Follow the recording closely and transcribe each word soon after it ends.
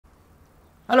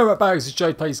Hello ratbags, it's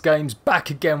Jade PlaySGames back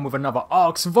again with another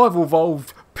Ark Survival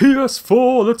Evolved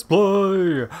PS4 Let's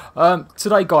Play.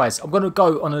 Today guys, I'm going to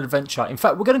go on an adventure. In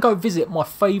fact, we're going to go visit my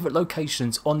favourite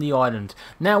locations on the island.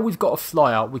 Now we've got a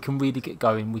flyer, we can really get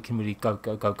going, we can really go.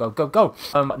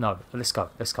 No, let's go.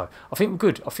 I think we're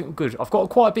good, I've got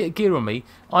quite a bit of gear on me.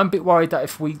 I'm a bit worried that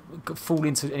if we fall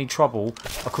into any trouble,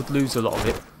 I could lose a lot of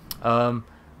it.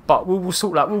 But we'll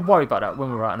sort that, we'll worry about that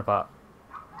when we're out and about.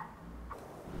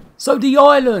 So the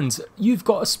island, you've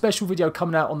got a special video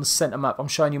coming out on the centre map. I'm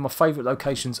showing you my favourite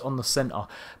locations on the centre.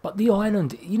 But the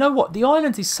island, you know what? The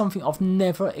island is something I've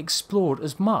never explored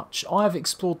as much. I have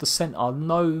explored the centre,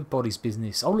 nobody's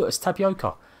business. Oh look, it's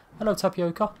Tapioca. Hello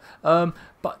Tapioca.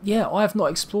 But yeah, I have not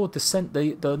explored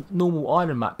the normal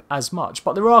island map as much.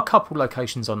 But there are a couple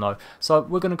locations I know. So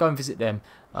we're going to go and visit them.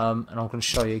 And I'm going to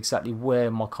show you exactly where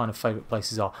my kind of favourite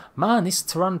places are. Man, this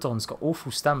Pteranodon's got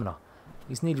awful stamina.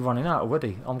 He's nearly running out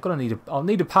already. I'll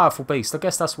need a powerful beast. I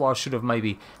guess that's why I should have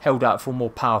maybe held out for a more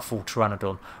powerful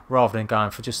Pteranodon rather than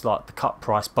going for just like the cut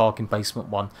price bargain basement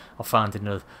one I found in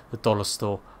the dollar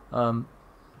store. Come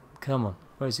on,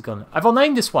 where's he gone? Have I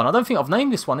named this one? I don't think I've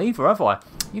named this one either, have I?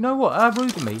 You know what? How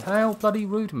rude of me. How bloody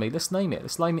rude of me. Let's name it.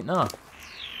 Let's name it now.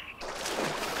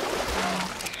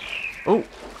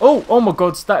 Oh my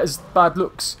God, that is bad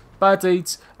looks. Bad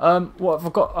deeds. What have I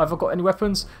got? Have I got any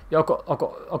weapons? Yeah, I've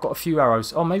got a few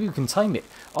arrows. Oh, maybe we can tame it.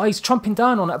 Oh, he's chomping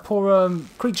down on that poor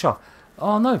creature.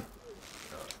 Oh no.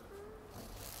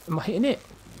 Am I hitting it?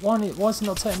 Why is it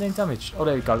not taking any damage? Oh,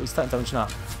 there we go. It's taking damage now.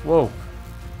 Whoa.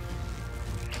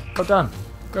 Go down.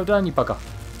 Go down, you bugger.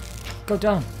 Go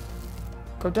down.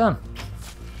 Go down.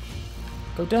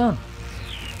 Go down.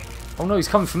 Oh no, he's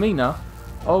coming for me now.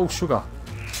 Oh sugar.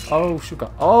 Oh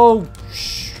sugar. Oh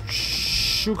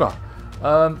sugar.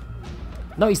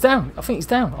 No, he's down. I think he's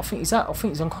down. I think he's out. I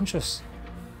think he's unconscious.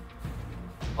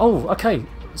 Oh, okay.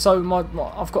 So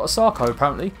I've got a Sarko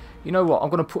apparently. You know what?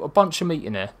 I'm going to put a bunch of meat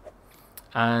in there,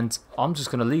 and I'm just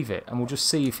going to leave it, and we'll just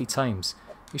see if he tames.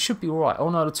 He should be all right.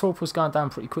 Oh no, the torpor's going down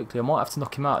pretty quickly. I might have to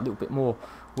knock him out a little bit more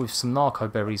with some narco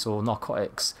berries or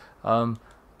narcotics.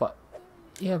 But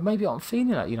yeah, maybe I'm feeling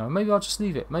that. You know, maybe I'll just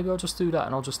leave it. Maybe I'll just do that,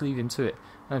 and I'll just leave him to it.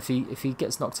 And if he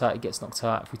gets knocked out, he gets knocked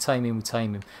out. If we tame him, we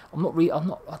tame him. I don't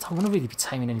want to really be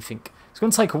taming anything. It's going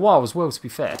to take a while as well, to be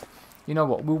fair. You know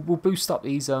what? We'll boost up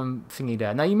these thingy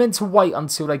there. Now you're meant to wait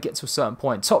until they get to a certain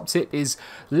point. Top tip is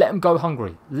let them go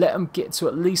hungry. Let them get to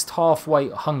at least halfway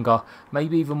hunger,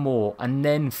 maybe even more, and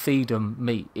then feed them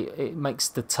meat. It makes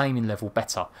the taming level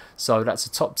better. So that's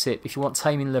a top tip. If you want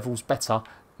taming levels better,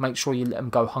 make sure you let them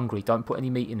go hungry. Don't put any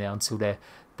meat in there until their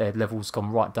level's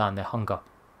gone right down, their hunger.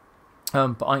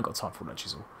 But I ain't got time for that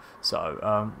chisel.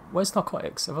 So, where's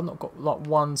narcotics? Have I not got like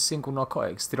one single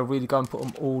narcotics? Did I really go and put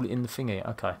them all in the thingy?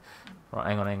 Okay. Right,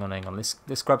 hang on.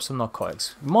 Let's grab some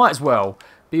narcotics. Might as well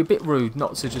be a bit rude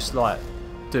not to just like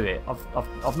do it.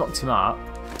 I've knocked him out.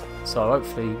 So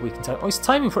hopefully we can take. Oh, he's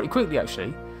taming pretty quickly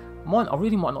actually. I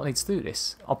really might not need to do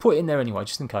this. I'll put it in there anyway,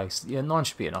 just in case. Yeah, 9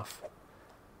 should be enough.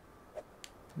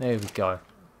 There we go.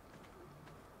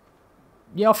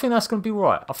 Yeah, I think that's going to be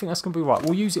right.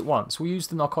 We'll use it once. We'll use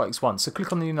the narcotics once. So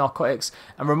click on the narcotics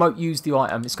and remote use the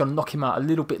item. It's going to knock him out a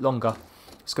little bit longer.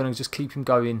 It's going to just keep him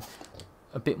going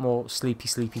a bit more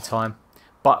sleepy time.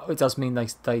 But it does mean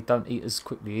they don't eat as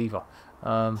quickly either.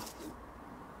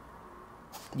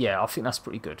 Yeah, I think that's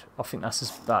pretty good. I think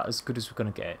that's about as good as we're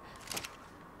going to get it.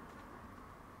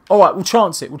 Alright, we'll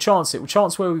chance it. We'll chance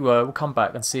where we were. We'll come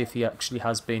back and see if he actually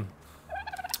has been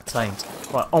tamed.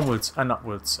 Right, onwards and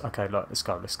upwards. Okay, look, let's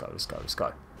go.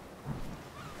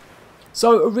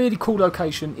 So a really cool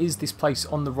location is this place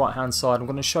on the right hand side. I'm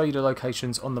going to show you the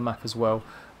locations on the map as well.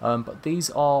 But these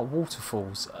are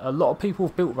waterfalls. A lot of people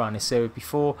have built around this area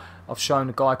before. I've shown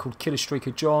a guy called Killer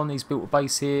Streaker John. He's built a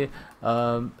base here.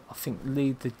 I think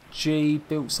Lee the G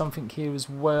built something here as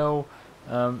well.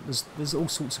 There's all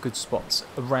sorts of good spots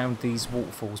around these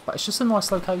waterfalls, but it's just a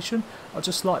nice location. I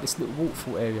just like this little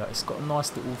waterfall area. It's got a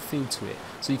nice little feel to it,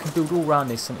 so you can build all around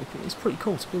this, and it's pretty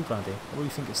cool to build around here. I really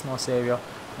think it's a nice area.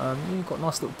 You've got a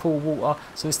nice little pool of water.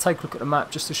 So let's take a look at the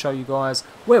map just to show you guys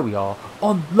where we are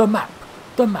on the map.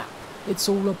 The map. It's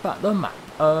all about the map.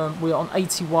 We're on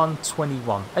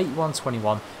 8121.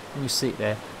 8121. And you see it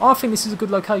there. I think this is a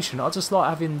good location. I just like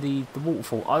having the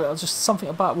waterfall. I just something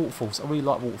about waterfalls. I really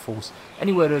like waterfalls.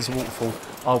 Anywhere there's a waterfall,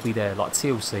 I'll be there. Like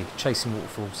TLC, chasing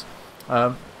waterfalls.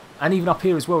 And even up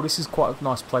here as well. This is quite a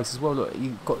nice place as well. Look,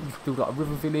 you can build like a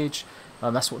river village.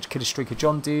 That's what Killer Streaker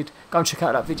John did. Go and check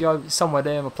out that video. It's somewhere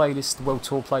there in my playlist, the World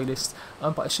Tour playlist.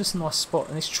 But it's just a nice spot,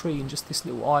 and this tree and just this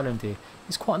little island here.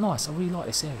 It's quite nice. I really like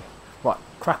this area. Right,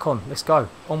 crack on. Let's go.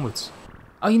 Onwards.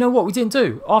 Oh, you know what we didn't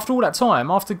do? After all that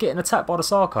time, after getting attacked by the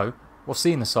Sarko, or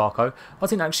seeing the Sarko, I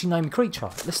didn't actually name the creature.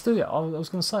 Let's do it. I was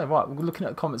going to say, right, we're looking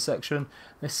at the comment section.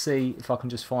 Let's see if I can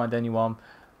just find anyone.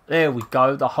 There we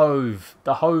go, the HOVE.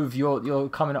 The HOVE, you're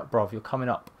coming up, bruv. You're coming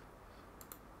up.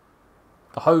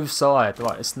 The HOVE side.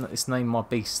 Right, let's name my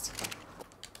beast.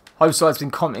 HOVE side's been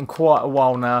commenting quite a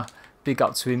while now. Big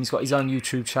up to him. He's got his own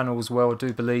YouTube channel as well, I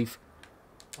do believe.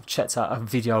 I've checked out a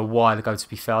video a while ago, to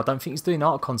be fair. I don't think he's doing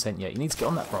art content yet. You need to get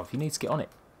on that, bruv. You need to get on it.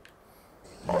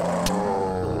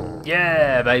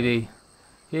 Yeah, baby.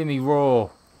 Hear me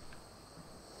roar.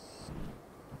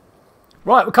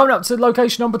 Right, we're coming up to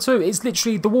location number 2. It's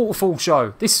literally the waterfall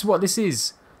show. This is what this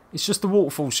is. It's just the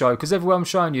waterfall show, because everywhere I'm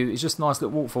showing you is just nice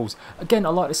little waterfalls. Again, I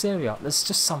like this area. There's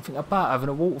just something about having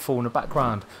a waterfall in the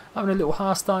background. Having a little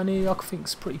house down here, I think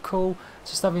it's pretty cool.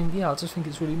 Just having, yeah, I just think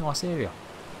it's a really nice area.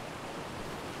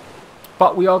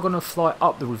 But we are going to fly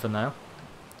up the river now,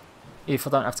 if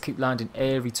I don't have to keep landing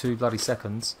every 2 bloody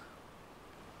seconds.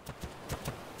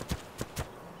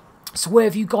 So where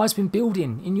have you guys been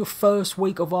building in your first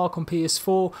week of Ark on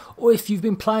PS4, or if you've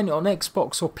been playing it on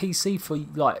Xbox or PC for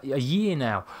like a year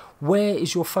now? Where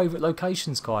is your favourite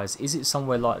locations, guys? Is it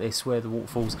somewhere like this where the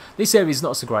waterfalls? This area is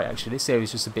not so great actually. This area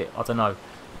is just a bit, I don't know,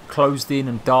 closed in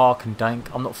and dark and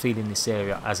dank. I'm not feeling this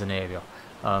area as an area,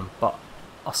 but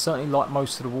I certainly like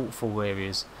most of the waterfall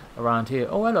areas around here.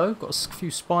 Oh hello, got a few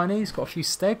spinies, got a few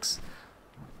stegs.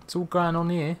 It's all going on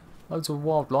here. Loads of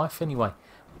wildlife anyway.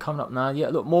 Coming up now, yeah,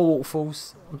 look, more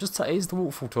waterfalls. I'm just here's the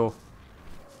waterfall tour.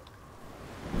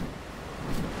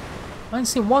 I ain't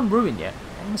seen one ruin yet.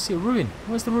 I want to see a ruin.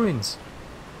 Where's the ruins?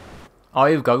 Oh,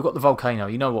 here we go. We've got the volcano.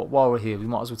 You know what? While we're here, we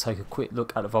might as well take a quick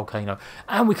look at the volcano.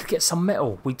 And we could get some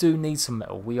metal. We do need some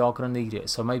metal. We are going to need it.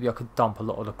 So maybe I could dump a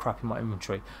lot of the crap in my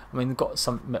inventory. I mean, we've got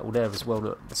some metal there as well.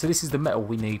 Look. So this is the metal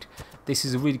we need. This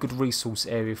is a really good resource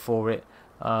area for it.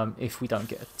 If we don't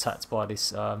get attacked by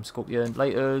this scorpion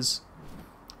laters.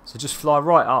 So just fly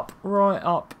right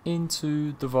up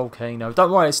into the volcano.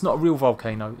 Don't worry, it's not a real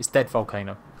volcano. It's dead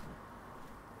volcano.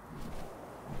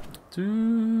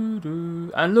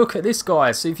 And look at this,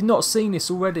 guys. So if you've not seen this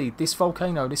already, this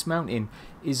volcano, this mountain,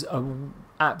 is an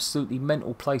absolutely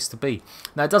mental place to be.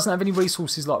 Now, it doesn't have any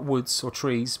resources like woods or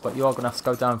trees, but you are going to have to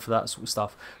go down for that sort of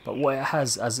stuff. But what it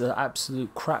has an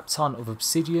absolute crap ton of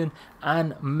obsidian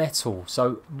and metal.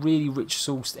 So really rich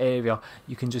sourced area.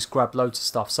 You can just grab loads of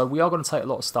stuff. So we are going to take a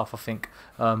lot of stuff, I think,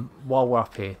 while we're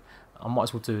up here. I might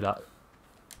as well do that.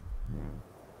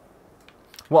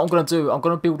 What I'm going to do, I'm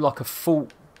going to build like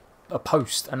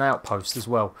an outpost as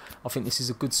well. I think this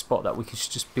is a good spot that we could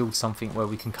just build something where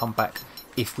we can come back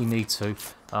if we need to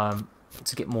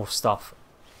get more stuff.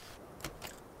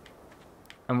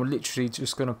 And we're literally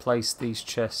just going to place these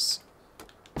chests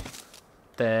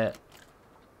there.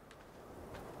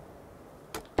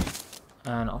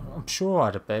 And I'm sure I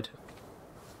had a bed.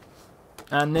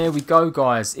 And there we go,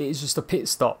 guys. It is just a pit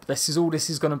stop. This is all this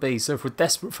is going to be. So if we're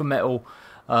desperate for metal,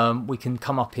 we can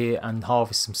come up here and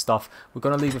harvest some stuff. We're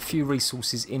going to leave a few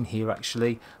resources in here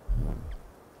actually.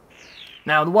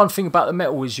 Now the one thing about the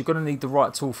metal is you're going to need the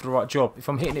right tool for the right job. If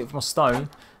I'm hitting it with my stone,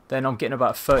 then I'm getting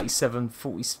about 37,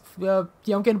 40, yeah,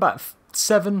 I'm getting about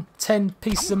 7, 10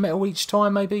 pieces of metal each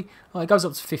time maybe. Oh, it goes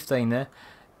up to 15 there.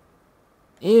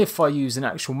 If I use an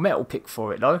actual metal pick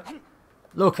for it though,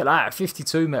 look at that,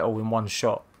 52 metal in one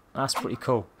shot. That's pretty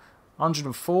cool.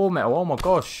 104 metal, oh my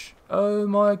gosh. Oh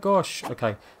my gosh.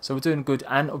 Okay, so we're doing good.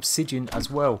 And obsidian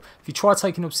as well. If you try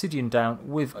taking obsidian down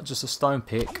with just a stone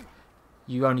pick,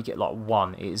 you only get like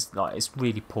 1. It's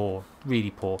really poor,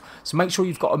 really poor. So make sure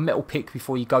you've got a metal pick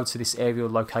before you go to this area or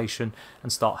location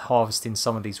and start harvesting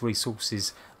some of these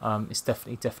resources. It's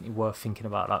definitely worth thinking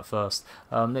about that first.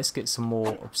 Let's get some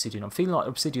more obsidian. I'm feeling like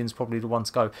obsidian's probably the one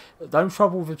to go. The only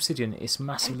trouble with obsidian, it's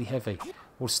massively heavy.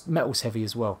 Well, metal's heavy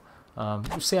as well.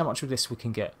 We'll see how much of this we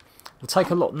can get. We'll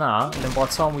take a lot now, and then by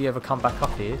the time we ever come back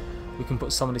up here, we can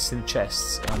put some of this in the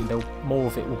chests, and more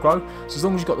of it will grow. So as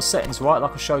long as you've got the settings right,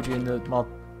 like I showed you in my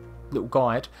little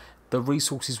guide, the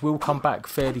resources will come back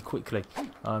fairly quickly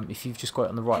if you've just got it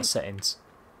on the right settings.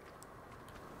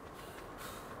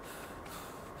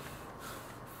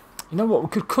 You know what? We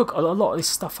could cook a lot of this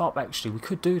stuff up. Actually, we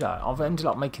could do that. I've ended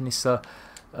up making this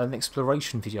an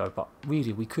exploration video, but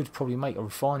really we could probably make a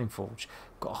refining forge.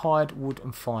 Got hide, wood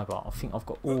and fibre. I think I've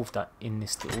got all of that in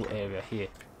this little area here.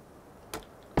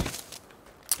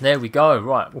 There we go.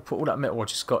 Right, we'll put all that metal I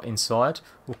just got inside.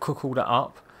 We'll cook all that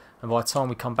up, and by the time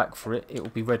we come back for it, it will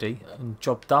be ready and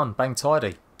job done. Bang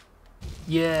tidy.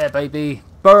 Yeah, baby.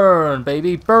 Burn,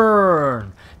 baby,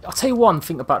 burn. I'll tell you one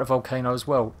thing about the Volcano as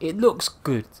well. It looks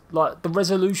good. Like, the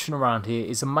resolution around here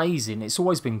is amazing. It's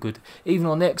always been good. Even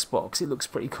on the Xbox, it looks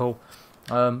pretty cool.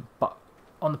 But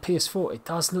on the PS4, it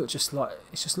does look just like,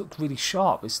 it's just looked really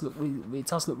sharp. It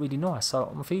does look really nice.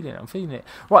 So I'm feeling it.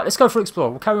 Right, let's go for Explore.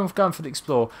 We'll carry on going for the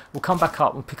Explore. We'll come back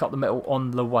up. We'll pick up the metal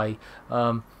on the way.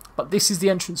 But this is the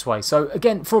entranceway. So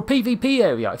again, for a PvP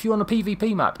area, if you're on a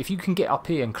PvP map, if you can get up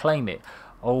here and claim it,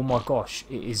 oh my gosh,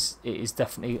 it is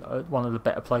definitely one of the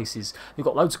better places. You've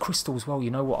got loads of crystal as well. You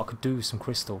know what? I could do with some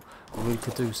crystal. I really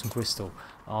could do with some crystal.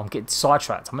 I'm getting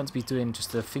sidetracked. I'm meant to be doing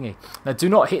just a thingy. Now, do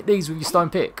not hit these with your stone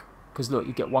pick. Because look,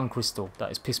 you get one crystal.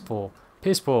 That is piss poor.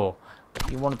 Piss poor.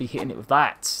 You want to be hitting it with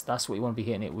that. That's what you want to be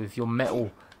hitting it with, your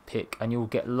metal pick. And you'll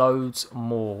get loads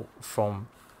more from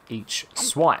each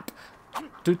swipe.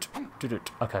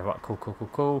 Okay, right,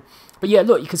 cool. But yeah,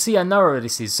 look, you can see how narrow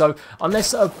this is. So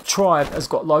unless a tribe has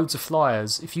got loads of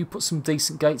flyers, if you put some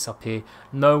decent gates up here,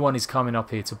 no one is coming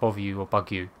up here to bother you or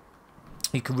bug you.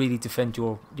 You can really defend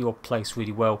your place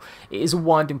really well. It is a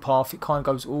winding path. It kind of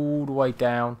goes all the way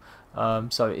down.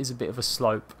 So it is a bit of a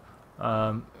slope.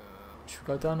 Should we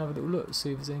go down and have a little look,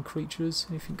 see if there's any creatures,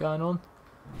 anything going on?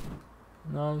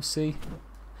 No, see?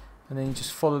 And then you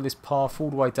just follow this path all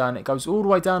the way down. It goes all the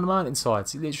way down the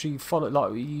mountainsides. You literally follow it,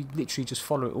 like you literally just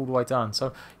follow it all the way down. So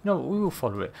you know what, we will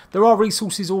follow it. There are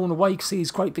resources all on the way. You can see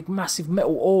these great big massive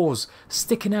metal ores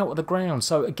sticking out of the ground.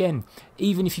 So again,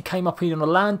 even if you came up here on a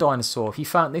land dinosaur, if you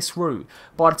found this route,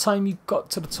 by the time you got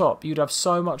to the top, you'd have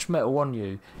so much metal on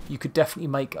you. You could definitely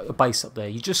make a base up there.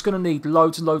 You're just going to need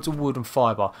loads and loads of wood and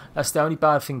fibre. That's the only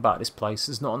bad thing about this place.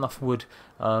 There's not enough wood.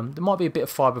 There might be a bit of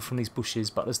fibre from these bushes,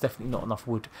 but there's definitely not enough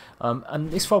wood.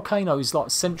 And this volcano is like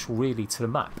central really to the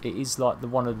map. It is like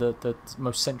one of the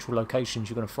most central locations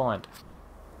you're going to find.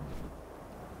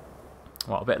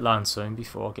 Right, I better land soon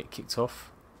before I get kicked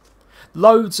off.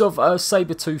 Loads of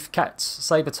saber-toothed cats,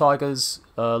 saber tigers,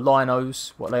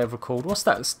 linos, what they ever called. What's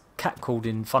that cat called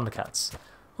in Thundercats?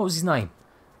 What was his name?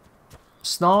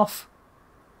 Snarf?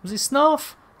 Was it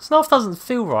Snarf? Snarf doesn't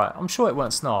feel right. I'm sure it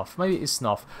weren't Snarf. Maybe it is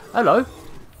Snarf. Hello.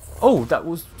 Oh,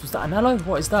 was that an hello?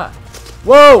 What is that?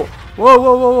 Whoa!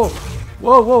 Whoa!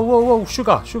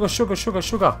 Sugar.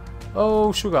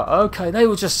 Oh, sugar. Okay, they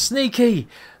were just sneaky.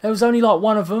 There was only like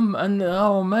one of them, and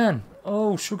oh man.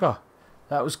 Oh, sugar.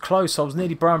 That was close. I was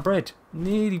nearly brown bread.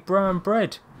 Holy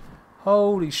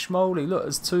schmoly. Look,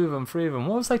 there's 2 of them, 3 of them.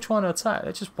 What was they trying to attack?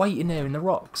 They're just waiting there in the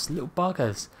rocks. Little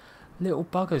buggers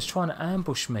trying to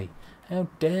ambush me. How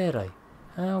dare they?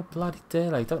 How bloody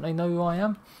dare they? Don't they know who I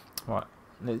am? Right,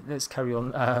 let's carry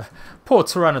on. Poor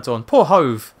Pteranodon. Poor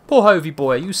HOVE. Poor Hovey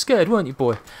boy. You scared, weren't you,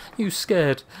 boy? You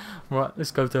scared. Right,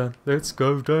 let's go down. Let's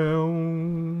go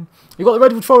down. You got the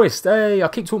Redwood Forest. Hey, I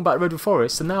keep talking about the Redwood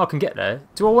Forest, and now I can get there.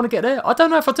 Do I want to get there? I don't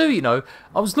know if I do, you know.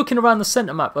 I was looking around the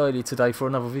centre map earlier today for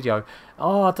another video.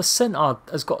 Oh, the centre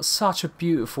has got such a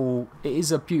beautiful... It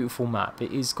is a beautiful map.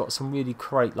 It has got some really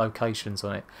great locations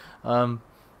on it.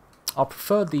 I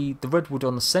prefer the redwood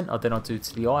on the centre than I do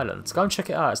to the islands. Go and check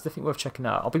it out. It's definitely worth checking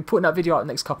out. I'll be putting that video out the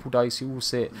next couple of days, so you will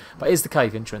see it. But here's the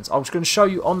cave entrance. I was going to show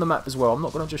you on the map as well. I'm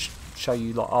not going to just show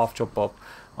you like half job Bob.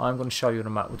 I'm going to show you on the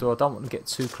map. Although I don't want to get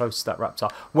too close to that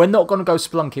raptor. We're not going to go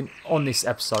spelunking on this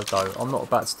episode though. I'm not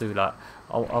about to do that.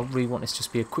 I really want this to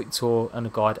just be a quick tour and a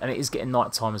guide. And it is getting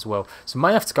night time as well. So we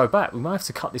may have to go back. We may have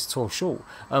to cut this tour short.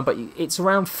 But it's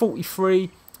around 43...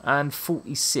 and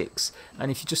 46, and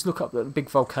if you just look up at the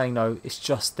big volcano, it's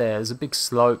just there. There's a big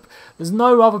slope. There's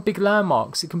no other big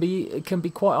landmarks. It can be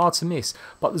quite hard to miss.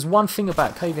 But there's one thing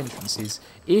about cave entrances: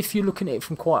 if you're looking at it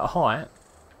from quite a height,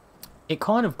 it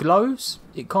kind of glows.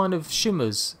 It kind of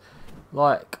shimmers,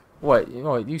 like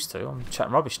it used to. I'm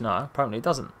chatting rubbish now. Apparently, it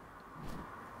doesn't.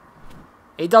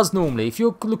 It does normally. If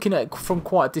you're looking at it from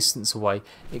quite a distance away,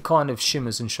 it kind of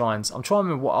shimmers and shines. I'm trying to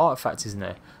remember what artifact is in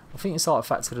there. I think it's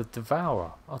artifact of the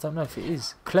Devourer. I don't know if it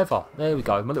is. Clever. There we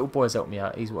go. My little boy's helped me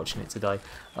out. He's watching it today.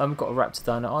 Got a raptor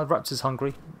down there. Oh, raptor's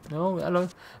hungry. Oh, hello.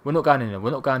 We're not going in there.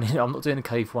 We're not going in there. I'm not doing a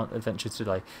cave one adventure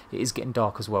today. It is getting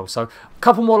dark as well. So, a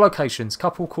couple more locations.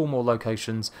 Couple cool more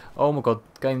locations. Oh my god.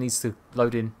 Game needs to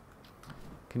load in.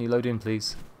 Can you load in,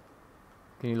 please?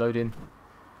 Can you load in?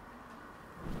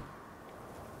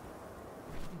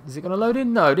 Is it going to load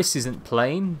in? No, this isn't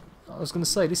plain. I was going to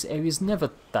say, this area is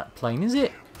never that plain, is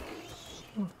it?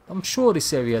 I'm sure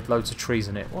this area had loads of trees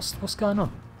in it. What's going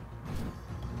on?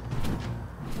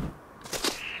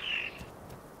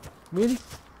 Really?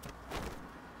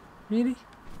 Really?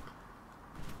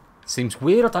 Seems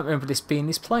weird. I don't remember this being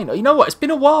this plain. You know what? It's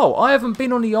been a while. I haven't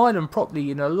been on the island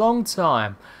properly in a long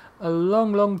time. a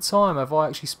long, long time have I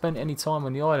actually spent any time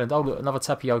on the island. Oh look, another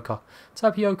tapioca.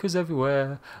 Tapioca's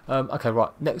everywhere. Okay, right.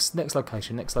 Next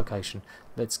location. Next location.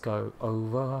 Let's go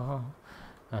over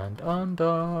and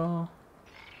under.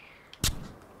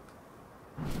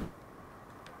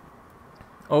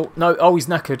 Oh no! Oh, he's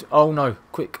knackered. Oh no!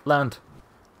 Quick, land,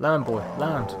 land, boy,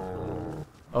 land.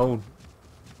 Oh,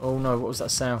 oh no! What was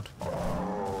that sound?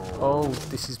 Oh,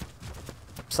 this is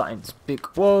something's big.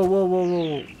 Whoa, whoa, whoa,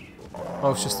 whoa!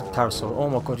 Oh, it's just a parasol. Oh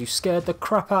my god, you scared the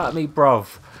crap out of me,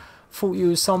 bruv. Thought you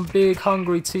was some big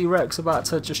hungry T-Rex about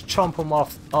to just chomp on my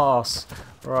arse.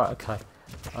 Right, okay.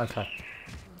 Okay.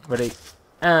 Ready?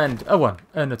 And a 1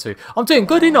 and a 2. I'm doing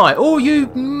good, ain't I? All you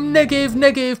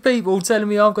negative people telling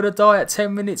me I'm going to die at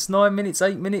 10 minutes, 9 minutes,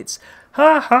 8 minutes.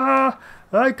 Ha ha!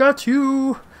 I got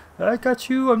you! I got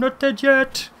you! I'm not dead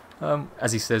yet!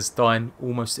 As he says, dying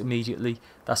almost immediately.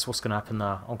 That's what's going to happen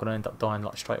now. I'm going to end up dying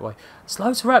like straight away. There's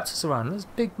loads of raptors around. There's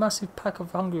a big massive pack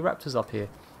of hungry raptors up here.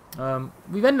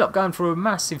 We've ended up going for a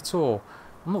massive tour.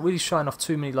 I'm not really showing off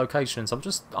too many locations.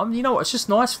 You know what? It's just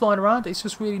nice flying around. It's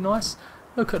just really nice.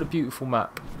 Look at the beautiful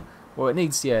map. Well, it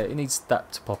needs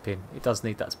that to pop in. It does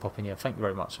need that to pop in. Yeah, thank you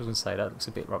very much. I was going to say that looks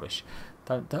a bit rubbish.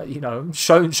 Don't you know?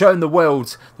 Showing the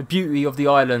world the beauty of the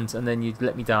island, and then you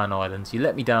let me down, island. You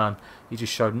let me down. You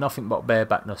just showed nothing but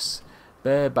barebackness.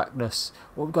 Barebackness.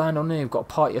 What's going on here? We've got a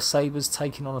party of sabres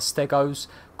taking on a stegos.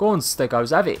 Go on,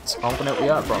 stegos, have it. I'm gonna help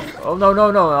you out, bro. Oh no,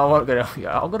 no, no! I won't get help you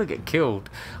out. I'm gonna get killed.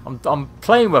 I'm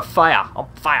playing with fire. I'm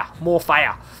fire. More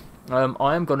fire.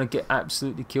 I am gonna get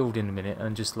absolutely killed in a minute,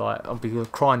 and just like I'll be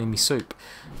crying in my soup,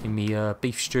 in my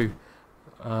beef stew.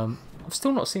 I've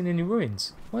still not seen any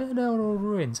ruins. Where the hell are all the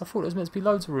ruins? I thought there was meant to be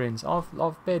loads of ruins.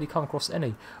 I've barely come across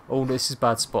any. Oh, this is a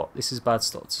bad spot. This is a bad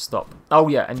spot to stop. Oh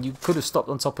yeah, and you could have stopped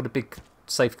on top of the big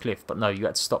safe cliff, but no, you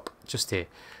had to stop just here.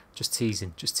 Just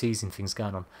teasing things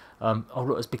going on. Oh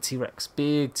look, there's big T-Rex.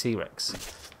 Big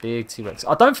T-Rex. Big T-Rex.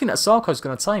 I don't think that Sarko's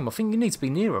going to tame. I think you need to be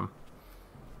near him.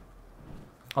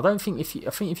 I think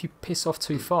if you piss off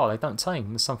too far, they don't tame.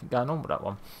 There's something going on with that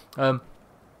one.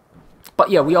 But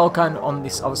yeah, we are going on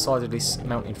this other side of this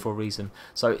mountain for a reason.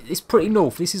 So it's pretty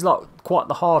north. This is like quite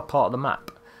the hard part of the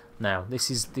map. Now this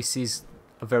is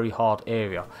a very hard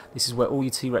area. This is where all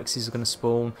your T-Rexes are going to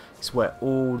spawn. It's where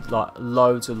all like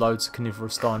loads of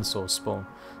carnivorous dinosaurs spawn.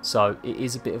 So it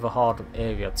is a bit of a hard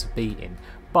area to be in.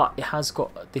 But it has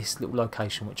got this little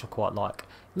location which I quite like.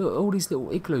 Look, all these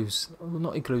little igloos, well,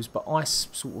 not igloos, but ice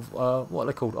sort of, what are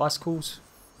they called? Icicles?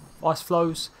 Ice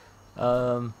flows?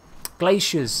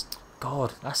 Glaciers.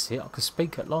 God, that's it. I can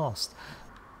speak at last.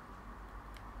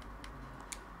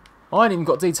 I ain't even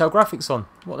got detailed graphics on.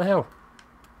 What the hell?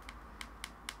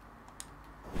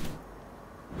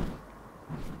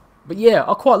 But yeah,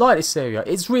 I quite like this area.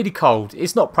 It's really cold.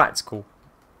 It's not practical.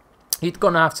 You're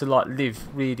going to have to like live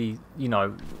really, you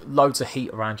know, loads of heat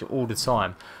around you all the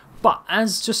time. But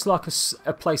as just like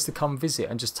a place to come visit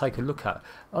and just take a look at,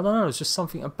 I don't know, there's just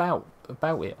something about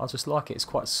it. I just like it. It's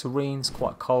quite serene, it's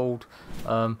quite cold.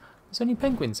 Is there any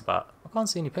penguins about? I can't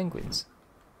see any penguins.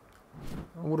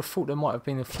 I would have thought there might have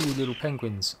been a few little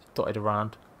penguins dotted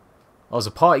around. Oh, there's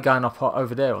a party going up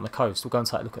over there on the coast. We'll go and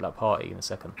take a look at that party in a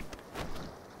second.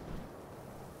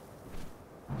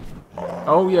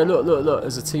 Oh yeah, look,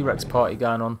 there's a T-Rex party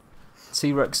going on.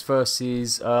 T-Rex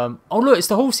versus... oh look, it's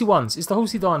the horsey ones. It's the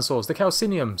horsey dinosaurs. The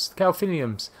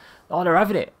Calfiniums. Oh, they're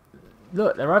having it.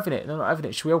 Look, they're having it. They're not having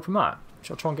it. Should we help him out?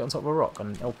 Should I try and get on top of a rock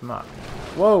and help him out?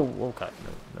 Whoa, okay.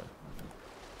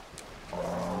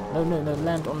 No,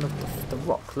 land on the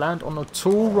rock. Land on the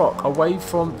tall rock away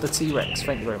from the T-Rex.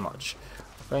 Thank you very much.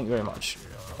 Thank you very much.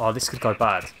 Oh, this could go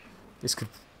bad. This could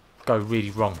go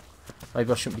really wrong.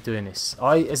 Maybe I shouldn't be doing this.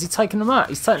 Has he taken them out?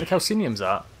 He's taken the Calciniums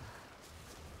out.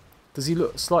 Does he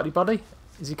look slightly buddy?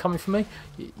 Is he coming for me?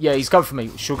 Yeah, he's going for me.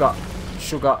 Sugar.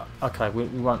 Okay, we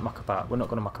won't muck about. We're not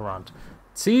going to muck around.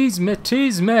 Tease me,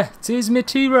 T-Rex.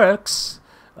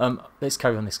 Let's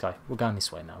carry on this guy. We're going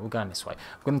this way now. We're going this way.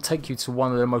 I'm going to take you to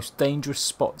one of the most dangerous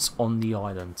spots on the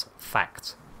island.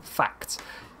 Fact.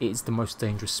 It is the most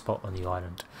dangerous spot on the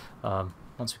island.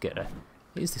 Once we get there.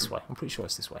 It is this way. I'm pretty sure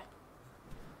it's this way.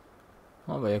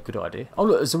 Might be a good idea. Oh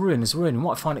look, there's a ruin. We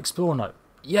might find an explorer note.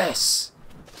 Yes!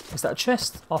 Is that a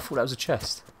chest? I thought that was a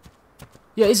chest.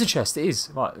 Yeah, it is a chest. It is.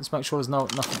 Right, let's make sure there's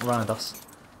nothing around us.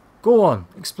 Go on.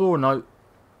 Explorer note.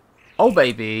 Oh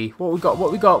baby. What we got?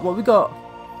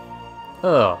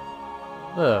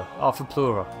 Arthur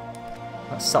Plura.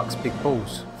 That sucks big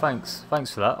balls. Thanks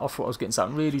for that. I thought I was getting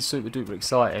something really super duper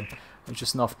exciting. It was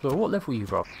just an Arthur Plura. What level are you,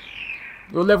 bro?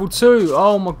 You're level 2.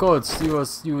 Oh my god. You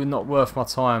were not worth my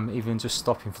time even just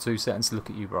stopping for 2 seconds to look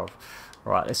at you, bro.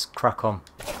 Right, let's crack on.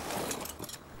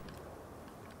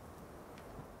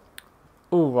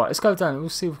 All right, let's go down. We'll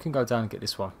see if we can go down and get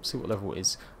this one. See what level it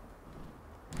is.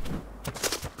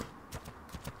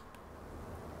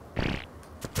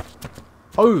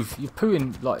 HOVE, you're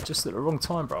pooing like just at the wrong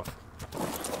time, bruv.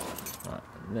 Right,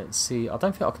 let's see. I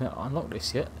don't think I can unlock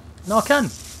this yet. No, I can.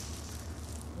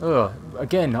 Ugh,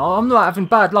 again, I'm not having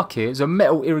bad luck here. It's a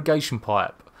metal irrigation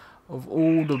pipe. Of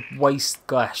all the waste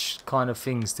gash kind of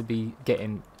things to be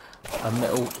getting, a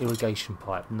metal irrigation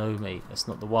pipe. No, mate, that's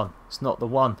not the one. It's not the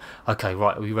one. Okay,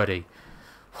 right, are we ready?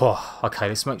 Oh, okay,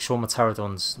 let's make sure my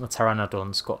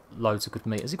pteranodon's got loads of good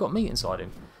meat. Has he got meat inside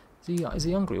him? Is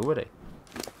he hungry already?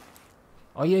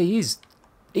 Oh yeah, he is.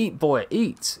 Eat, boy,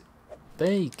 eat.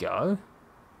 There you go.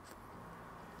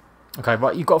 Okay,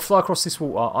 right, you've got to fly across this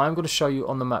water. I'm going to show you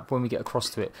on the map when we get across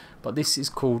to it. But this is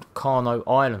called Carno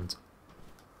Island.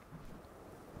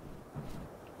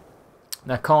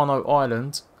 Now, Carno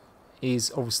Island is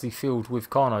obviously filled with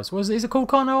carnos. Is it called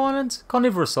Carno Island?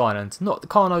 Carnivorous Island. Not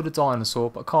Carno the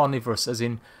dinosaur, but carnivorous as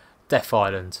in Death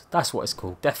Island. That's what it's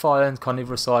called. Death Island,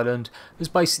 Carnivorous Island. There's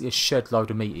basically a shed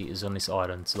load of meat eaters on this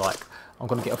island. Like, I'm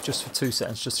going to get off just for 2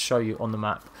 seconds just to show you on the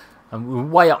map. And we're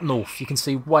way up north. You can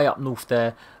see way up north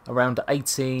there, around the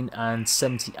 18 and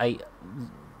 78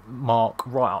 mark,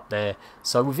 right up there.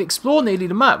 So we've explored nearly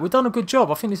the map. We've done a good job.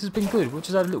 I think this has been good. We've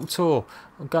just had a little tour.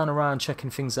 I'm going around checking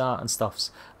things out and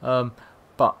stuffs.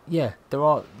 But yeah, there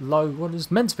are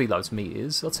there's meant to be loads of meat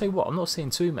eaters. I'll tell you what, I'm not seeing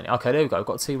too many. Okay, there we go. I've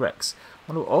got a T-Rex.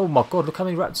 Oh my god, look how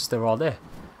many raptors there are there.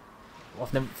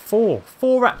 Four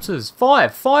raptors.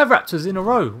 Five raptors in a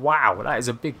row. Wow, that is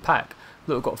a big pack.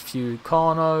 Look, we've got a few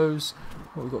carnos.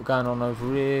 What we've got going on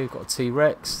over here? We've got a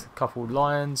T-Rex, a couple of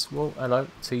lions. Well, hello,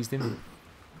 teased him.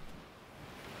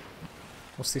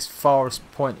 What's this farthest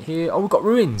point here? Oh, we've got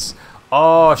ruins.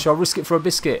 Oh, shall I risk it for a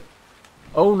biscuit?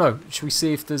 Oh no, should we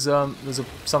see if there's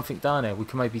something down there? We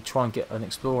can maybe try and get an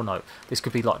explorer note. This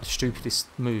could be like the stupidest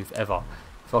move ever.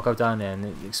 If I go down there and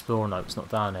the explorer note's not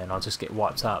down there and I'll just get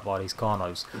wiped out by these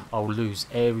carnos, I'll lose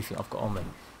everything I've got on me.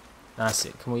 That's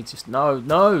it. Can we just... No!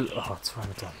 Oh,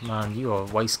 Pteranodon. Man, you are a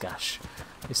waste gash.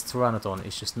 This Pteranodon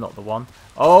is just not the one.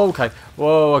 Oh, okay.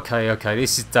 Whoa, okay.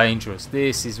 This is dangerous.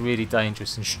 This is really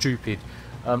dangerous and stupid.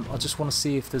 I just want to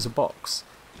see if there's a box.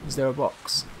 Is there a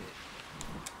box?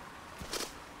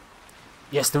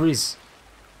 Yes, there is.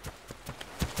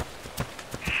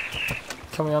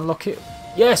 Can we unlock it?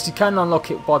 Yes, you can unlock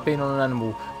it by being on an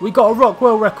animal. We got a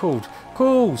Rockwell record.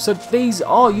 Cool. So these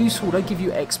are useful. They give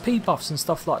you XP buffs and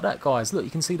stuff like that, guys. Look, you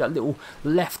can see that little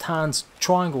left-hand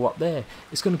triangle up there.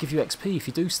 It's going to give you XP if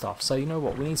you do stuff. So you know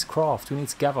what? We need to craft. We need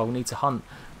to gather. We need to hunt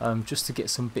just to get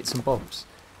some bits and bobs.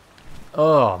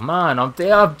 Oh, man. I'm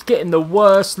getting the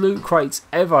worst loot crates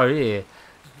ever here.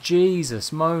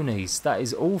 Jesus, monies. That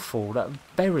is awful. That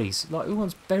berries. Like, who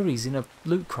wants berries in a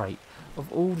loot crate?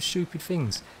 Of all the stupid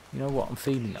things. You know what? I'm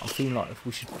feeling it. I'm feeling like if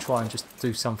we should try and just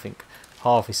do something.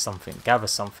 Harvest something. Gather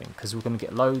something. Because we're going to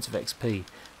get loads of XP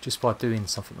just by doing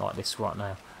something like this right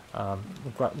now.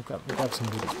 We'll grab some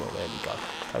wood as well. There we go.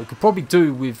 We could probably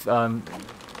do with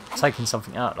taking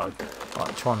something out though.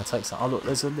 Like trying to take something. Oh look,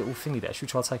 there's a little thingy there. Should we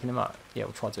try taking him out? Yeah,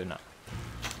 we'll try doing that.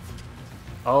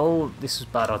 Oh, this was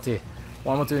a bad idea.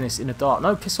 Why am I doing this in the dark?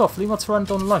 No, piss off. Leave my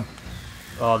Pteranodon alone.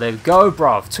 Oh, there we go,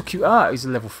 bruv. Took you out. He's a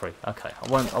level 3. Okay, I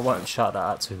won't shout that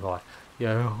out too high.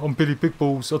 Yeah, I'm Billy Big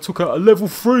Balls. I took out a level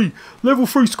 3. Level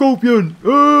 3 Scorpion.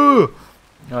 But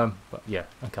yeah,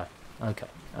 okay.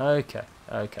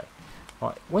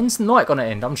 Right, when's the night gonna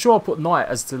end? I'm sure I'll put night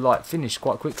as to like finish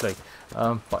quite quickly.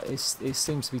 But it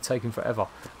seems to be taking forever.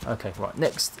 Okay, right.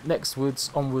 Next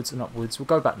woods, onwards and upwards. We'll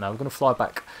go back now. We're gonna fly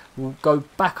back. We'll go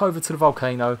back over to the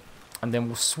volcano, and then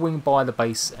we'll swing by the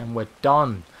base, and we're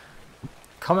done.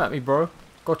 Come at me, bro.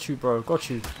 Got you, bro. Got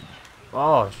you.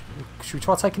 Oh, should we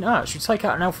try taking it out? Should we take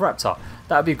out an Alpha Raptor?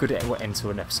 That'd be a good end to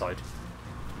an episode.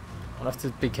 I'll have to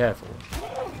be careful.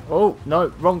 Oh no,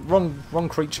 wrong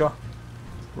creature.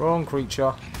 Wrong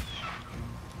creature.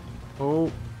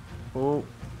 Oh. You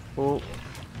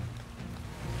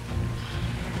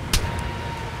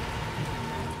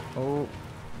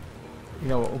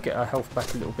know what? We'll get our health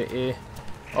back a little bit here.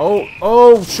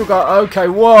 Oh, sugar. Okay,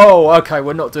 whoa. Okay,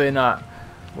 we're not doing that.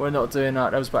 We're not doing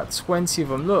that. There was about 20 of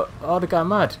them. Look, oh, they're going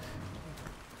mad.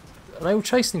 Are they all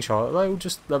chasing each other? Are they all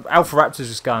just... The Alpha Raptor's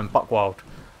just going buck wild.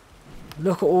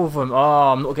 Look at all of them.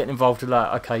 Oh, I'm not getting involved with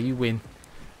that. Okay, you win.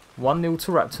 1-0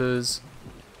 to Raptors.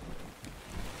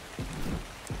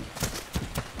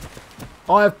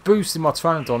 I have boosted my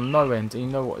Pteranodon no end. And you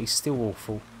know what? He's still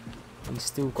awful. He's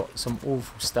still got some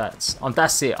awful stats.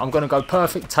 That's it. I'm going to go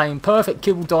perfect tame, perfect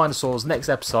kill dinosaurs next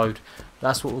episode.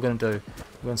 That's what we're going to do.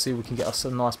 We're going to see if we can get us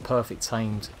a nice perfect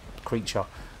tamed creature.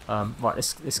 Right,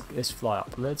 let's fly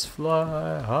up. Let's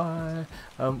fly high.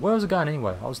 Where was I going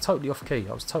anyway? I was totally off key.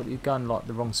 I was totally going like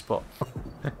the wrong spot.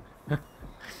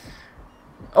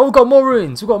 Oh, we've got more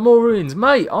ruins. We've got more ruins,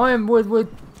 mate. We're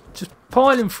just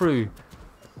piling through.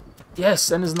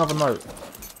 Yes, and there's another note.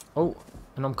 Oh,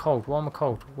 and I'm cold. Why am I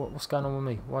cold? What's going on with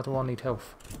me? Why do I need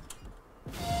health?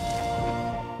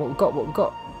 What we got? What we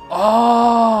got?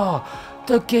 Oh!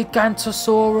 The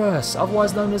Gigantosaurus,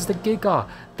 otherwise known as the Giga.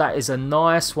 That is a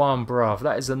nice one, bruv.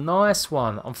 That is a nice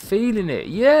one. I'm feeling it.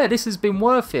 Yeah, this has been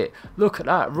worth it. Look at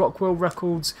that. Rockwell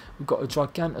Records. We've got a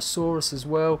Gigantosaurus as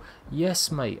well.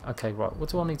 Yes, mate. Okay, right. What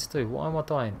do I need to do? Why am I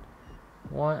dying?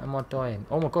 Why am I dying?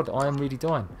 Oh, my God. I am really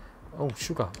dying. Oh,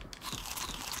 sugar.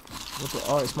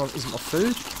 Oh, is it my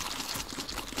food?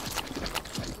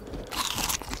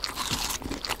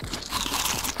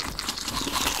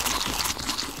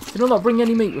 Did I not bring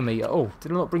any meat with me at all?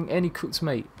 Did I not bring any cooked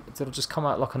meat? Did I just come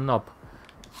out like a nub?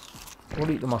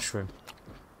 We'll eat the mushroom.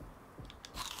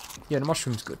 Yeah, the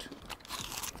mushroom's good.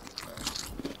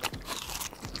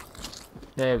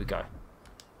 There we go.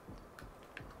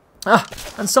 Ah,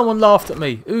 and someone laughed at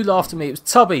me. Who laughed at me? It was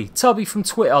Tubby. Tubby from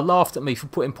Twitter laughed at me for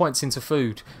putting points into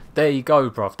food. There you go,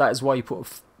 bruv. That is why you put a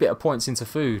bit of points into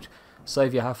food.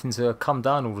 Save you having to come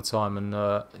down all the time and,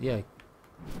 yeah,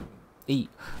 eat.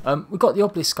 We've got the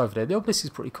obelisk over there. The obelisk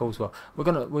is pretty cool as well. We're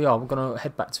gonna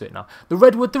head back to it now. The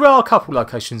Redwood, there are a couple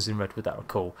locations in Redwood that are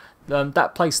cool.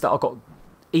 That place that I got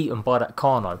eaten by that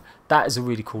Carno, that is a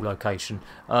really cool location.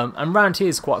 And round here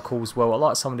is quite cool as well. I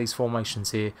like some of these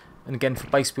formations here. And again, for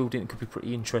base building, it could be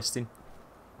pretty interesting.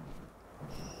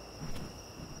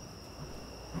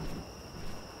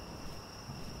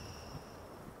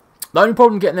 The only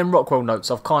problem getting them Rockwell notes,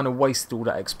 I've kind of wasted all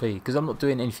that XP because I'm not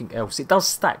doing anything else. It does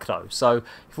stack though, so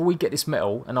if we get this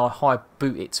metal and I high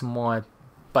boot it to my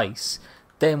base,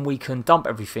 then we can dump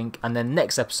everything, and then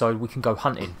next episode we can go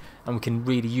hunting and we can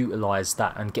really utilise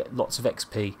that and get lots of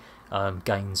XP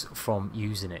gains from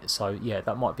using it. So yeah,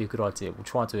 that might be a good idea. We'll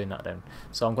try doing that then.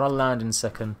 So I'm going to land in a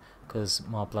second because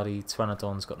my bloody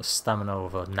Pteranodon's got the stamina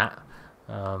of a gnat,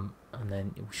 and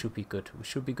then we should be good. We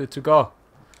should be good to go.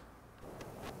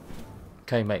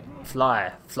 Okay, mate.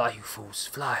 Fly. Fly, you fools.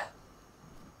 Fly.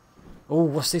 Oh,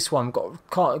 what's this one? Got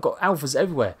alphas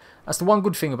everywhere. That's the one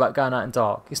good thing about going out in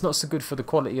dark. It's not so good for the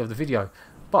quality of the video,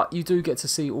 but you do get to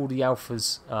see all the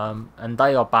alphas, and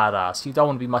they are badass. You don't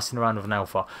want to be messing around with an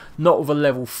alpha. Not with a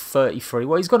level 33.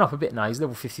 Well, he's gone up a bit now. He's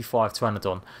level 55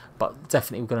 Pteranodon, but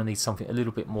definitely we're going to need something a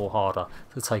little bit more harder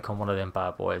to take on one of them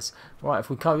bad boys. Right, if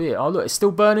we go here. Oh, look, it's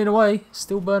still burning away.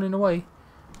 Still burning away.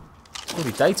 It's going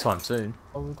to be daytime soon.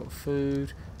 Oh, we've got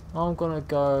food. I'm going to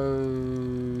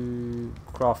go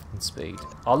crafting speed.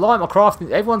 I like my crafting.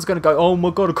 Everyone's going to go, oh my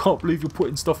god, I can't believe you're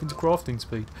putting stuff into crafting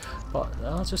speed. But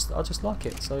I just like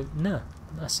it. So, no,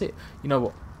 that's it. You know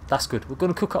what? That's good. We're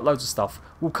going to cook up loads of stuff.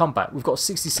 We'll come back. We've got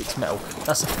 66 metal.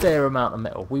 That's a fair amount of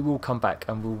metal. We will come back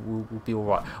and we'll be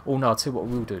alright. Oh no, I'll tell you what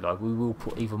we'll do though. We will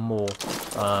put even more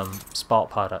spark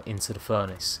powder into the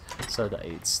furnace so that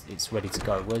it's ready to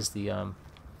go. Where's the...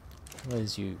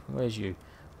 Where's you? Where's you?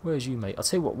 Where's you, mate? I'll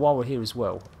tell you what, while we're here as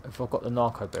well, if I've got the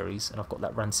narco berries and I've got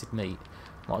that rancid meat,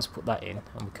 might as well put that in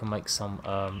and we can make some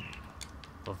of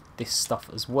this stuff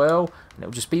as well, and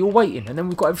it'll just be all waiting, and then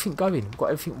we've got everything going. We've got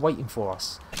everything waiting for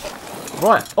us.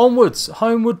 Right, onwards,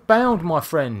 homeward bound, my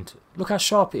friend. Look how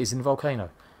sharp it is in the volcano.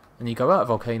 And you go out of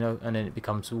volcano and then it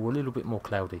becomes all a little bit more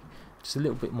cloudy. Just a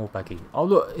little bit more baggy. Oh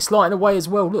look, it's lighting the way as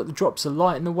well. Look, the drops are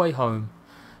lighting the way home.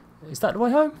 Is that the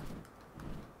way home?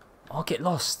 I'll get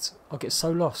lost. I'll get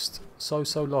so lost. So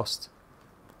lost.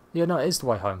 Yeah, no, it is the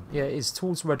way home. Yeah, it is.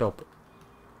 Towards Red Ob.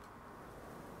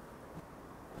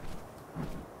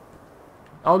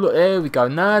 Oh, look, there we go.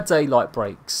 Now daylight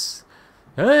breaks.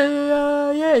 You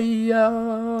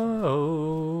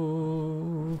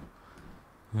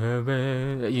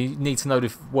need to know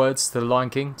the words to the Lion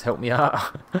King to help me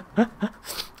out. I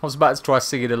was about to try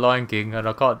singing the Lion King and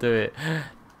I can't do it.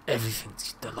 Everything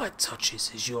the light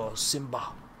touches is yours,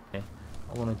 Simba. Yeah,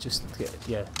 I want to just get,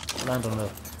 yeah, land on the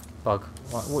bug.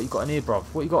 Right, what you got in here, bruv?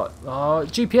 What you got?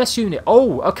 GPS unit.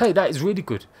 Oh, okay, that is really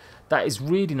good. That is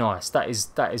really nice. That is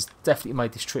definitely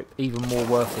made this trip even more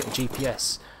worth it. A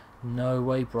GPS. No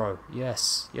way, bro.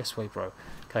 Yes way, bro.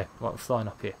 Okay, right, we're flying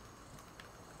up here.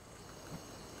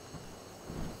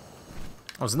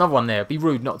 There's another one there. It'd be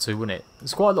rude not to, wouldn't it?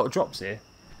 There's quite a lot of drops here.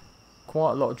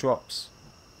 Quite a lot of drops.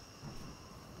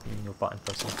 In your button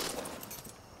pressing.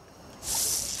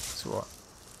 It's alright.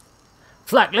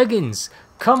 Flak leggings!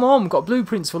 Come on, we've got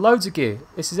blueprints for loads of gear.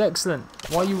 This is excellent.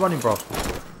 Why are you running, bro?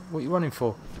 What are you running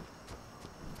for?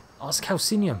 Oh, it's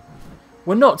calcinium.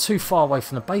 We're not too far away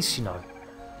from the base, you know.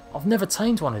 I've never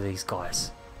tamed one of these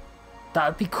guys. That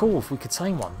would be cool if we could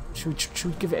tame one. Should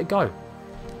we give it a go?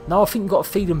 No, I think you've got to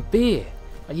feed them beer.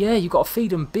 Yeah, you've got to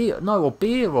feed them beer. No, or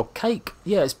beer or cake.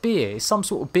 Yeah, it's beer. It's some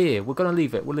sort of beer. We're going to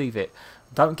leave it. We'll leave it.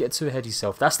 Don't get too ahead of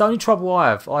yourself. That's the only trouble I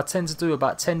have. I tend to do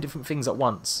about 10 different things at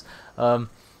once.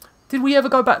 Did we ever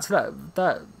go back to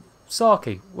that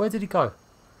Sarko? Where did he go?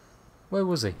 Where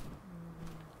was he?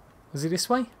 Was he this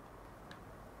way?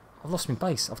 I've lost my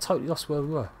base. I've totally lost where we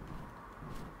were.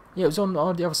 Yeah, it was on the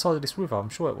other side of this river. I'm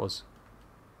sure it was.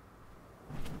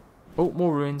 Oh,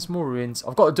 more ruins, more ruins.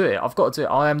 I've got to do it. I've got to do it.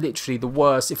 I am literally the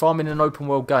worst. If I'm in an open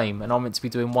world game and I'm meant to be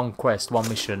doing one quest, one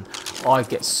mission, I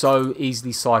get so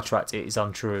easily sidetracked. It is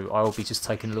untrue. I will be just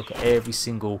taking a look at every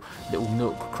single little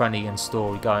nook, cranny and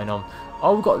story going on.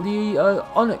 Oh, we've got the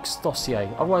Onyx dossier,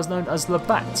 otherwise known as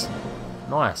Labat.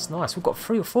 Nice, nice. We've got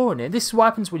 3 or 4 in here. This is what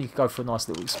happens when you go for a nice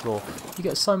little explore. You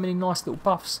get so many nice little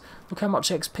buffs. Look how much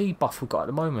XP buff we've got at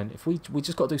the moment. If we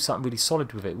just got to do something really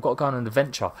solid with it. We've got to go on an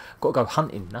adventure. We've got to go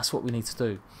hunting. That's what we need to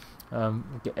do.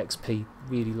 We'll get XP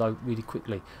really low, really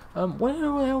quickly. Where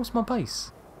the hell's my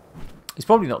base? It's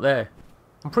probably not there.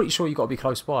 I'm pretty sure you've got to be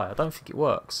close by. I don't think it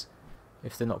works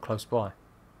if they're not close by.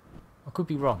 I could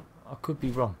be wrong. I could be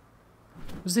wrong.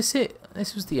 Was this it?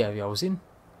 This was the area I was in.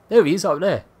 There he is up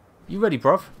there. You ready,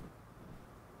 bruv?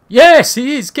 Yes,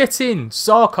 he is. Get in.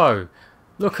 Sarko.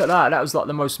 Look at that. That was like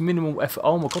the most minimal effort.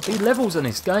 Oh my god, the levels in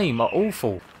this game are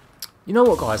awful. You know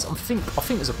what, guys? I think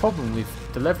there's a problem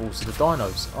with the levels of the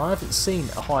dinos. I haven't seen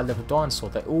a high level dinosaur.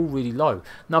 They're all really low.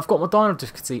 Now, I've got my dino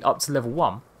difficulty up to level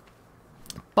 1.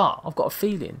 But I've got a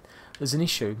feeling there's an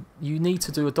issue. You need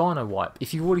to do a dino wipe.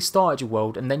 If you've already started your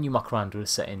world and then you muck around with the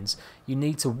settings, you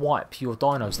need to wipe your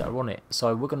dinos that are on it.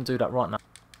 So we're going to do that right now.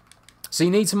 So you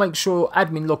need to make sure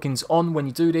admin login's on when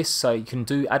you do this, so you can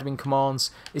do admin commands.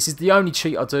 This is the only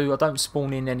cheat I do. I don't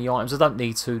spawn in any items. I don't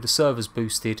need to. The server's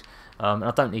boosted, and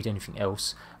I don't need anything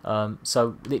else.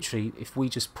 So literally, if we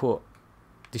just put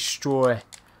destroy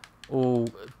all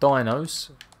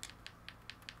dinos,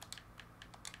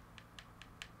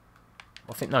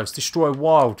 I think no, it's destroy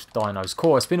wild dinos.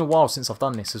 Cool. It's been a while since I've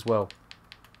done this as well.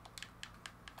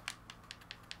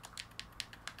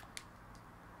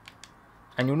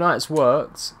 And you'll know it's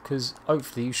worked because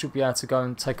hopefully you should be able to go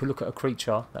and take a look at a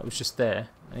creature that was just there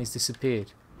and he's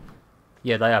disappeared.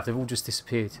 Yeah, they have. They've all just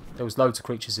disappeared. There was loads of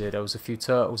creatures here. There was a few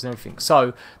turtles and everything.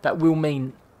 So that will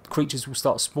mean creatures will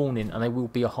start spawning and they will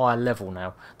be a higher level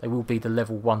now. They will be the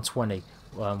level 120,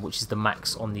 which is the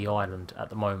max on the island at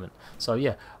the moment. So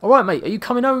yeah. All right, mate. Are you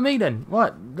coming over me then?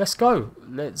 Right, let's go.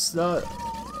 Let's.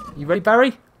 You ready,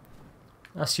 Barry?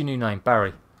 That's your new name,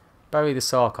 Barry. Barry the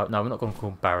Sarko. No, we're not going to call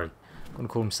him Barry. I'm going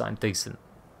to call him something decent.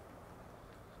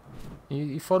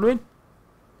 You following?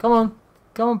 Come on.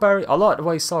 Come on, Barry. I like the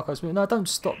way Sarko's moving. No, don't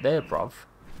stop there, bruv.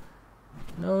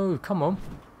 No, come on.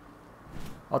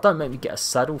 Oh, don't make me get a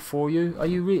saddle for you. Are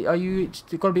you going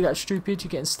to be that stupid? You're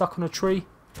getting stuck on a tree?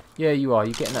 Yeah, you are.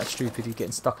 You're getting that stupid. You're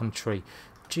getting stuck on a tree.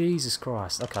 Jesus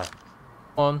Christ. Okay.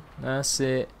 Come on. That's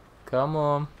it. Come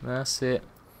on. That's it.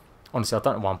 Honestly, I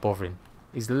don't know why I'm bothering.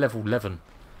 He's level 11.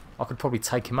 I could probably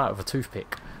take him out with a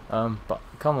toothpick. But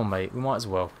come on, mate. We might as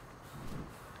well.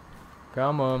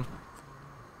 Come on.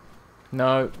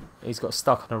 No. He's got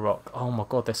stuck on a rock. Oh my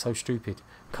god, they're so stupid.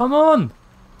 Come on!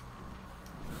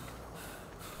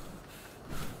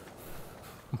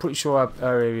 I'm pretty sure our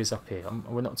area's up here.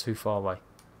 We're not too far away.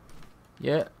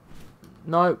 Yeah.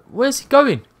 No. Where's he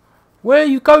going? Where are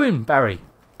you going, Barry?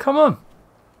 Come on.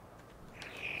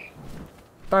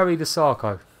 Barry the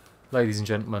Sarko, ladies and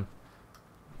gentlemen.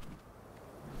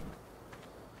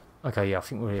 Okay, yeah, I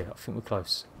think we're here. I think we're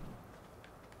close.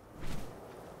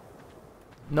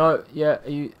 No, yeah,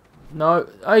 no.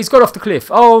 Oh, he's got off the cliff.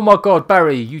 Oh my god,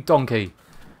 Barry, you donkey.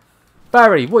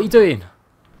 Barry, what are you doing?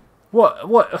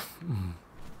 What?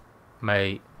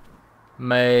 Mate.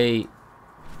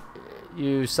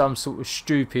 You some sort of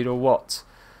stupid or what?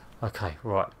 Okay,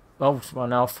 right. Oh,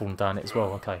 now I've fallen down it as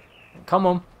well. Okay. Come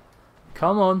on.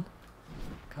 Come on.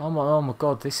 Come on. Oh my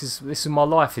god, this is my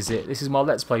life, is it? This is my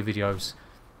Let's Play videos.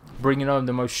 Bringing home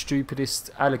the most stupidest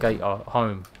alligator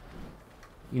home.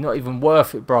 You're not even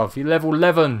worth it, bruv. You're level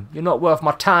 11. You're not worth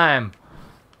my time.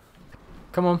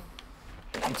 Come on.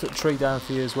 I took a tree down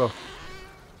for you as well.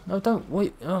 No, don't.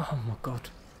 Wait. Oh my god.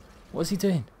 What is he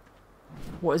doing?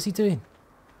 What is he doing?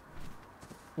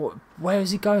 What? Where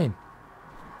is he going?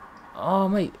 Oh,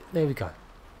 mate. There we go.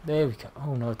 There we go.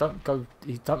 Oh no, don't go.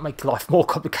 Don't make life more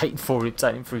complicated for him.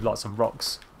 Taking him through like some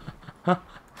rocks.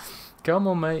 Come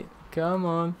on, mate. Come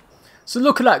on. So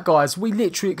look at that, guys. We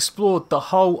literally explored the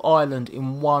whole island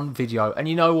in one video. And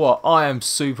you know what? I am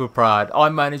super proud. I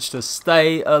managed to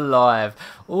stay alive.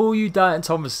 All you Doubting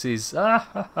Thomases.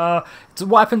 So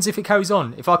what happens if it carries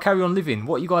on? If I carry on living,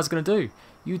 what are you guys going to do?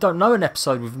 You don't know an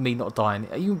episode with me not dying.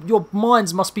 Your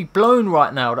minds must be blown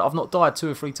right now that I've not died 2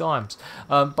 or 3 times.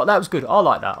 But that was good. I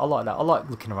like that. I like that. I like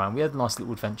looking around. We had a nice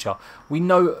little adventure. We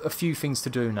know a few things to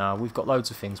do now. We've got loads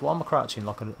of things. Why am I crouching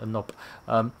like a knob?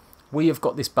 We have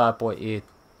got this bad boy here,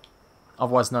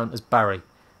 otherwise known as Barry.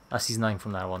 That's his name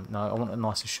from now on. No, I want a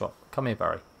nicer shot. Come here,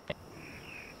 Barry.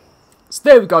 So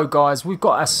there we go, guys. We've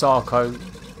got our Sarko.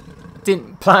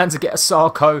 Didn't plan to get a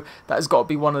Sarko. That has got to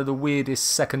be one of the weirdest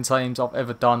second tames I've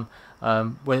ever done.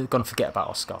 We're going to forget about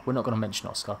Oscar. We're not going to mention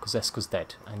Oscar because Oscar's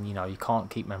dead. And, you know, you can't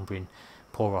keep remembering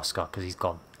poor Oscar because he's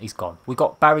gone. He's gone. We've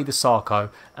got Barry the Sarko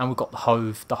and we've got the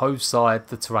HOVE side,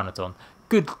 the Pteranodon.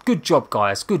 Good job,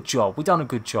 guys. Good job. We've done a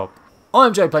good job.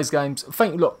 I'm Jade PLAYSGAMES.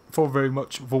 Thank you lot for very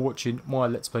much for watching my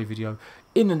Let's Play video.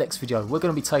 In the next video, we're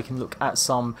going to be taking a look at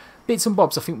some bits and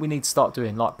bobs I think we need to start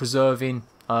doing, like preserving.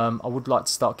 I would like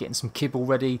to start getting some kibble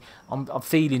ready. I'm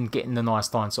feeling getting the nice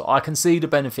dinosaur. I can see the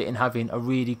benefit in having a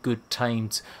really good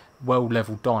tamed,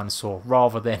 well-leveled dinosaur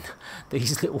rather than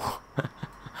these little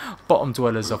bottom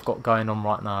dwellers I've got going on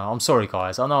right now. I'm sorry,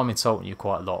 guys. I know I'm insulting you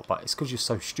quite a lot, but it's because you're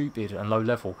so stupid and low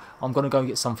level. I'm going to go and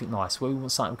get something nice. We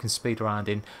want something we can speed around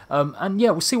in. And yeah,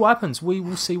 we'll see what happens. We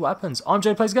will see what happens. I'm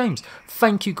Jade PLAYSGAMES.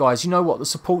 Thank you, guys. You know what? The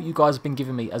support you guys have been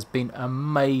giving me has been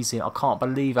amazing. I can't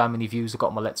believe how many views I've got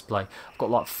on my Let's Play. I've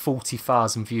got like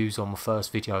 40,000 views on my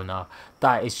first video now.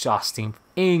 That is just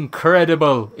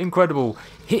incredible. Incredible.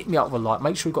 Hit me up with a like.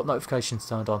 Make sure you've got notifications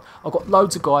turned on. I've got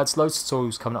loads of guides, loads of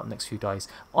tutorials coming up in the next few days.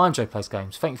 I'm Jade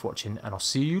PLAYSGAMES. Thank you for watching, and I'll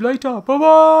see you later.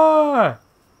 Bye-bye.